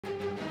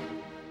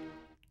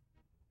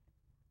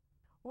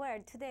Well,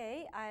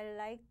 today I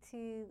like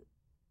to,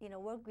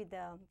 work with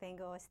the Van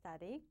Gogh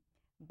study.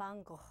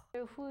 Van Gogh.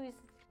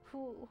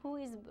 Who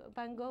is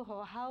Van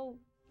Gogh? How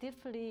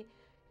deeply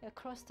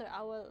crossed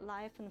our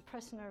life and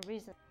personal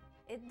reason.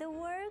 The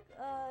work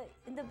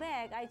in the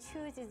back I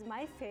choose is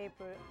my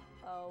favorite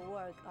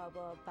work of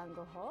Van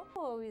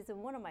Gogh. He is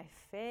one of my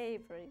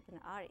favorite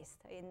artists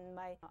in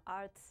my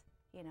art,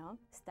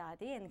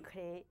 study and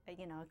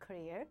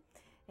career.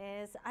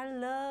 Is I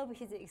love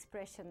his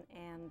expression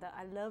and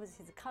I love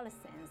his color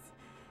sense.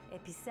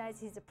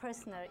 Besides his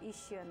personal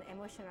issue and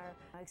emotional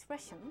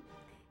expression.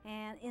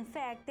 And in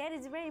fact, that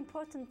is very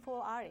important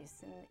for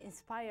artists and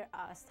inspire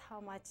us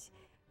how much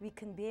we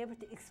can be able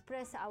to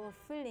express our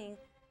feeling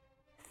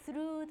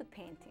through the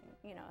painting,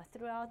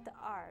 throughout the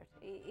art.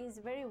 It is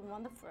very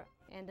wonderful.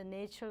 And the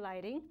nature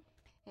lighting,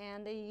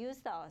 and they use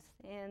those.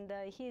 And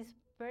he's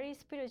very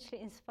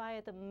spiritually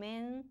inspired the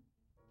men,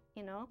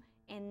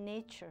 and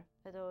nature,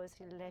 those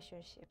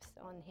relationships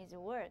on his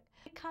work.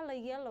 The color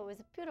yellow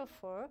is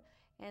beautiful,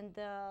 and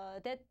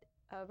that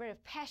very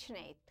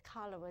passionate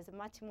color was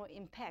much more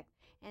impact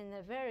and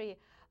very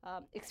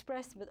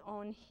expressive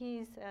on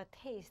his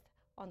taste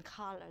on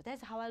color.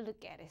 That's how I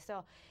look at it.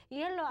 So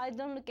yellow, I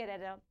don't look at it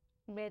as a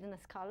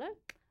redness color.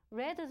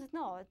 Red is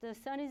no, the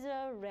sun is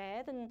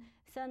red, and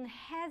sun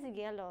has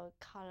yellow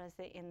colors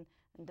in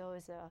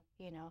those,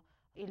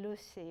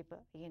 elusive,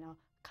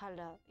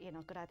 color,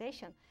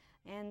 gradation.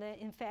 And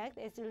in fact,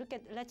 let's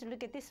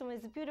look at this one.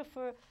 It's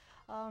beautiful,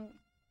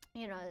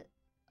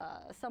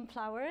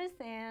 sunflowers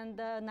and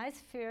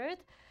nice field.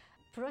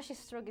 Brush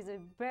stroke is a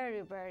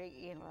very,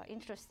 very,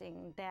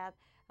 interesting that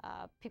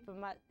people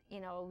might,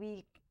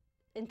 we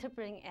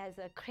interpreting as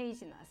a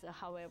craziness.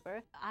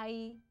 However,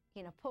 I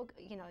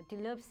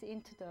develops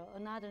into the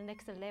another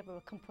next level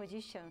of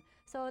composition.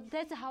 So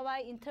that's how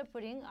I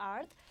interpreting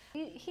art.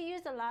 He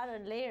used a lot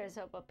of layers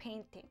of a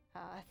painting,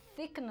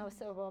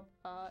 thickness of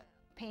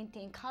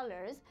painting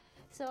colors.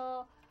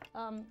 So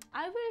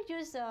I will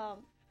use a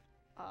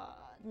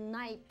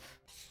knife.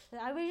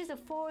 I will use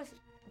four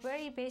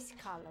very basic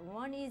color.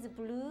 One is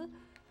blue,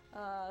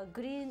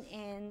 green,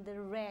 and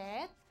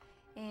red.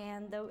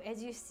 And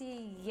as you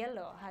see,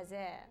 yellow has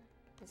a.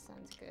 This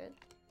sounds good.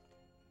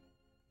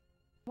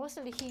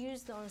 Mostly he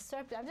used on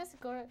surface. I'm just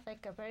going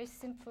like a very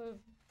simple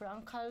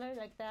brown color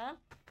like that.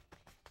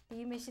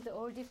 You may see the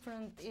all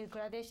different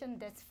gradation,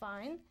 that's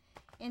fine.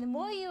 And the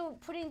more you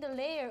put in the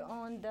layer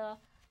on the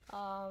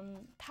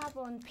top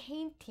on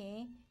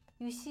painting,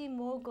 you see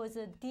more goes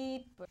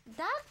deeper.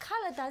 Dark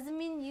color doesn't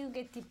mean you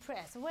get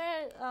depressed.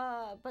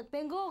 But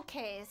Van Gogh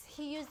case,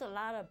 he used a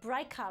lot of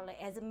bright color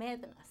as a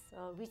madness,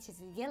 which is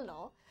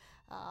yellow.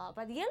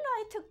 But yellow,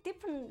 I took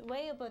different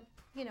way of,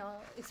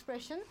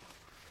 expression.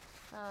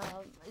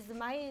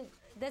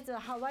 That's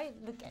how I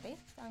look at it.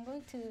 So I'm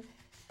going to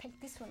take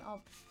this one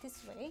up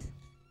this way.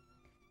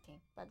 Okay.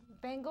 But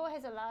Van Gogh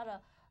has a lot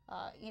of,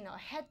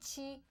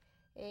 hatchy,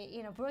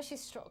 brush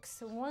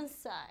strokes on one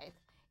side.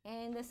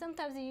 And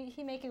sometimes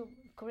he make a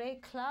gray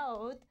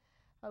cloud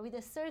with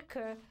a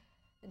circle.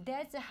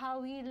 That's how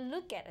we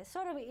look at it,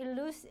 sort of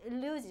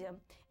illusion.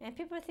 And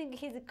people think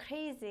he's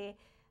crazy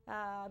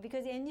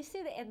because when you see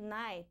it at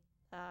night,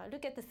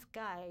 look at the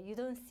sky, you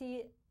don't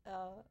see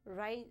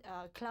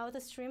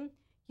cloud stream,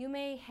 you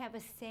may have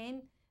the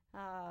same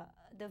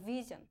the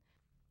vision.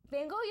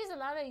 Van Gogh used a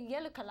lot of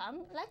yellow color. I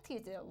like to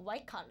use the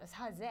white colors.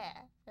 How's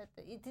that?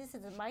 This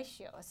is my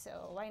show,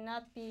 so why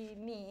not be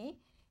me?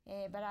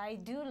 But I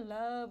do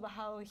love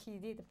how he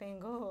did. Van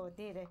Gogh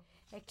did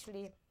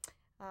actually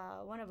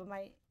one of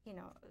my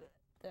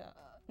the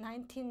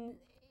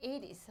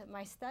 1980s.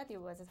 My study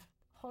was a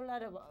whole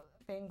lot of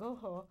Van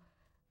Gogh,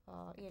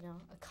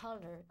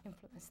 color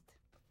influenced.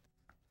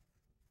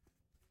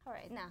 All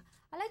right, now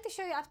I'd like to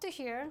show you up to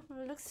here.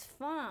 It looks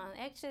fun.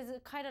 Actually,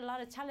 it's quite a lot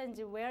of challenge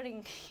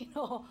wearing,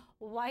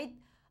 white,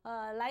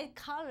 light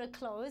color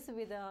clothes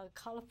with a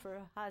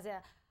colorful.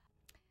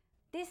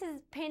 This is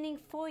painting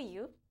for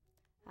you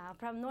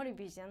from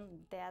NoriVision.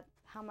 That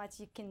how much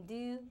you can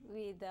do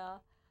with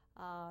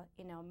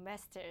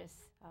masters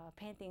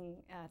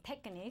painting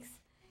techniques,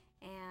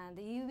 and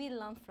you will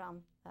learn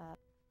from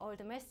all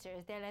the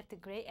masters. They like the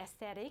great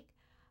aesthetic.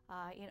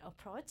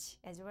 Approach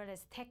as well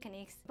as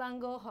techniques. Van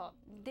Gogh,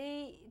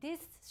 this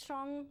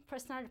strong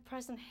personality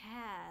person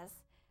has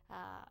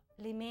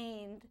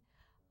remained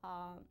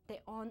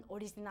their own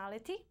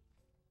originality,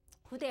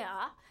 who they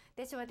are.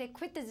 That's why they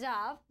quit the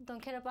job,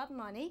 don't care about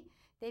money.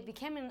 They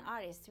became an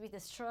artist with the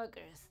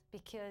struggles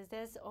because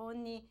that's the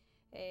only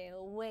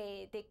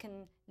way they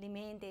can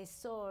remain their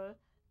soul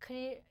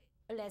clear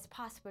as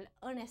possible,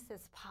 honest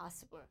as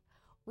possible,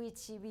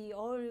 which we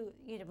all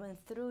went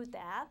through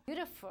that.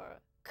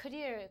 Beautiful.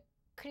 Clear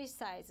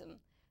criticism,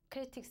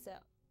 critics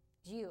of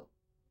you,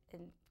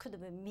 and could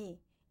have been me.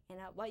 And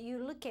what you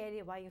look at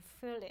it, why you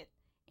feel it.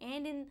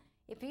 And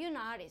if you're an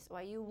artist,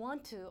 or you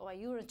want to, or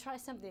you want to try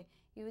something,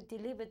 you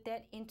deliver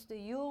that into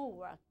your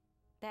work.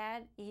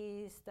 That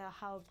is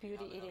how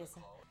beauty it is.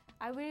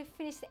 I will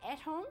finish at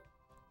home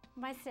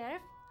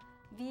myself.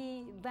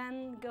 Be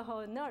Van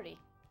Gogh Nori.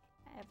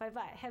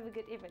 Bye-bye. Have a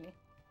good evening.